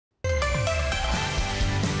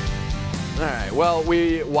All right, well,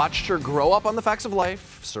 we watched her grow up on the facts of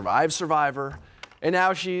life, survive Survivor, and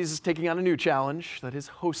now she's taking on a new challenge, that is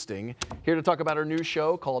hosting. Here to talk about her new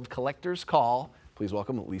show called Collector's Call, please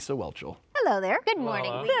welcome Lisa Whelchel. Hello there. Good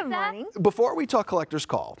morning, Lisa. Good morning. Before we talk Collector's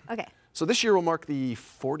Call, okay. So this year will mark the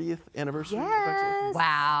 40th anniversary of Facts of Life? Yes.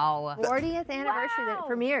 Wow. 40th anniversary that it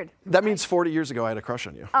premiered. That means 40 years ago I had a crush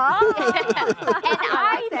on you. Oh. And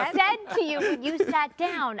I said to you when you sat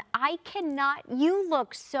down, you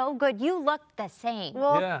look so good. You look the same.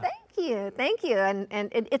 Well, thank you. And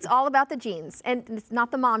it's all about the genes, and it's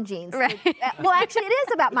not the mom genes. Right. Well, actually, it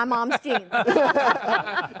is about my mom's genes.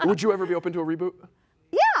 Would you ever be open to a reboot?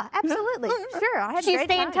 Yeah, absolutely. Sure. I had Do a you great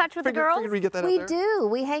stay in time. touch with the girls? Figured we get that We out there? do.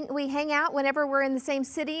 We hang out whenever we're in the same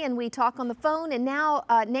city, and we talk on the phone. And now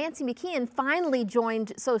Nancy McKeon finally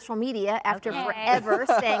joined social media after forever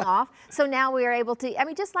staying off. So now we are able to. I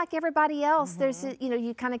mean, just like everybody else, there's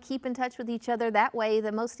you kind of keep in touch with each other that way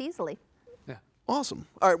the most easily. Yeah. Awesome.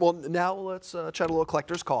 All right. Well, now let's chat a little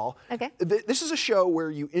Collector's Call. Okay. This is a show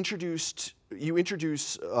where you introduce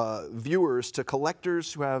viewers to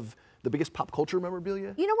collectors who have the biggest pop culture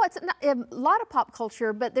memorabilia? You know what? A lot of pop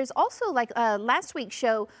culture, but there's also like last week's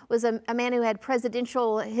show was a man who had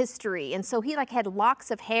presidential history, and so he like had locks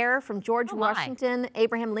of hair from George Washington,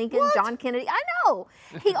 Abraham Lincoln, John Kennedy. I know.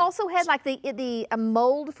 He also had like a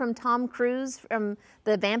mold from Tom Cruise from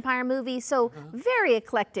the vampire movie. So very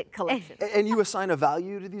eclectic collection. And you assign a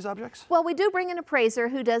value to these objects? Well, we do bring an appraiser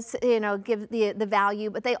who does, give the value,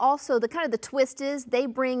 but they also, the twist is they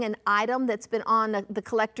bring an item that's been on the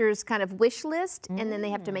collector's kind of wish list, and then they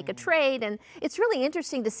have to make a trade. And it's really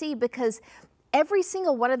interesting to see because every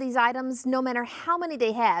single one of these items, no matter how many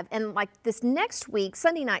they have, and like this next week,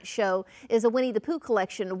 Sunday night show is a Winnie the Pooh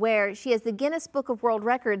collection where she has the Guinness Book of World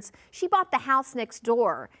Records. She bought the house next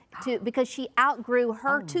door because she outgrew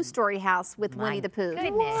her two-story house with Winnie the Pooh.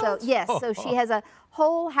 Goodness. So yes, so she has a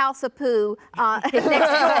whole house of poo next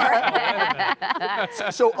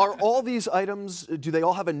door. So are all these items, do they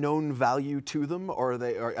all have a known value to them? Or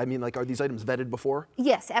are these items vetted before?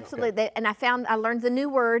 Yes, absolutely. Okay. And I learned the new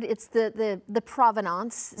word. It's the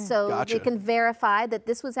provenance. So Gotcha. they can verify that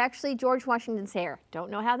this was actually George Washington's hair.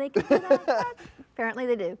 Don't know how they can do that, but apparently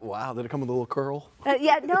they do. Wow, did it come with a little curl?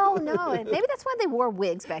 Yeah, no. Maybe that's why they wore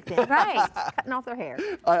wigs back then. Right. Cutting off their hair.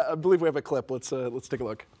 I believe we have a clip. Let's take a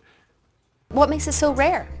look. What makes it so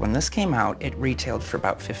rare? When this came out, it retailed for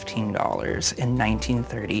about $15 in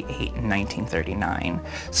 1938 and 1939.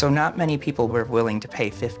 So not many people were willing to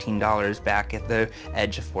pay $15 back at the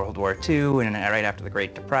edge of World War II and right after the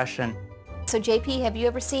Great Depression. So JP, have you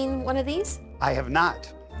ever seen one of these? I have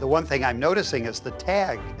not. The one thing I'm noticing is the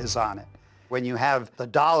tag is on it. When you have the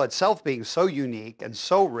doll itself being so unique and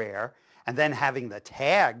so rare, and then having the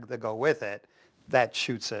tag that go with it, that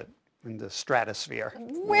shoots it in the stratosphere.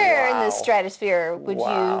 Where in the stratosphere would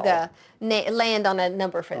you land on a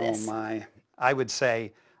number for this? Oh my. I would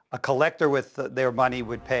say a collector with their money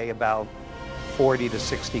would pay about 40 to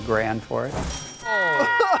 60 grand for it.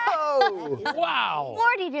 Wow.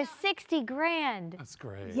 40 to 60 grand. That's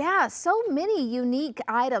great. Yeah, so many unique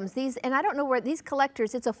items. And I don't know where these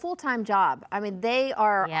collectors, it's a full-time job. I mean, they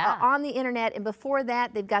are on the internet, and before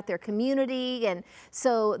that, they've got their community. And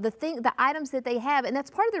so the items that they have, and that's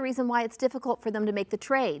part of the reason why it's difficult for them to make the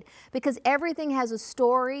trade, because everything has a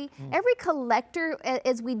story. Every collector,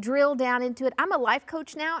 as we drill down into it, I'm a life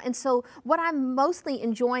coach now, and so what I'm mostly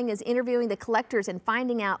enjoying is interviewing the collectors and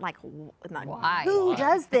finding out who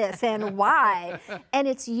does this and why. And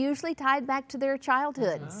it's usually tied back to their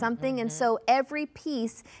childhood, and so every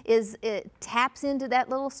piece taps into that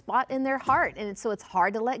little spot in their heart, and so it's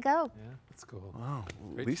hard to let go. Yeah, that's cool. Wow,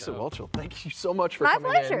 Great Lisa show. Whelchel, thank you so much for My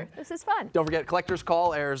coming pleasure. in. This is fun. Don't forget, Collector's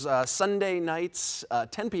Call airs Sunday nights,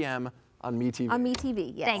 10 p.m. on MeTV. On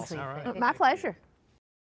MeTV, yes. Thanks, Lisa. All right. My pleasure.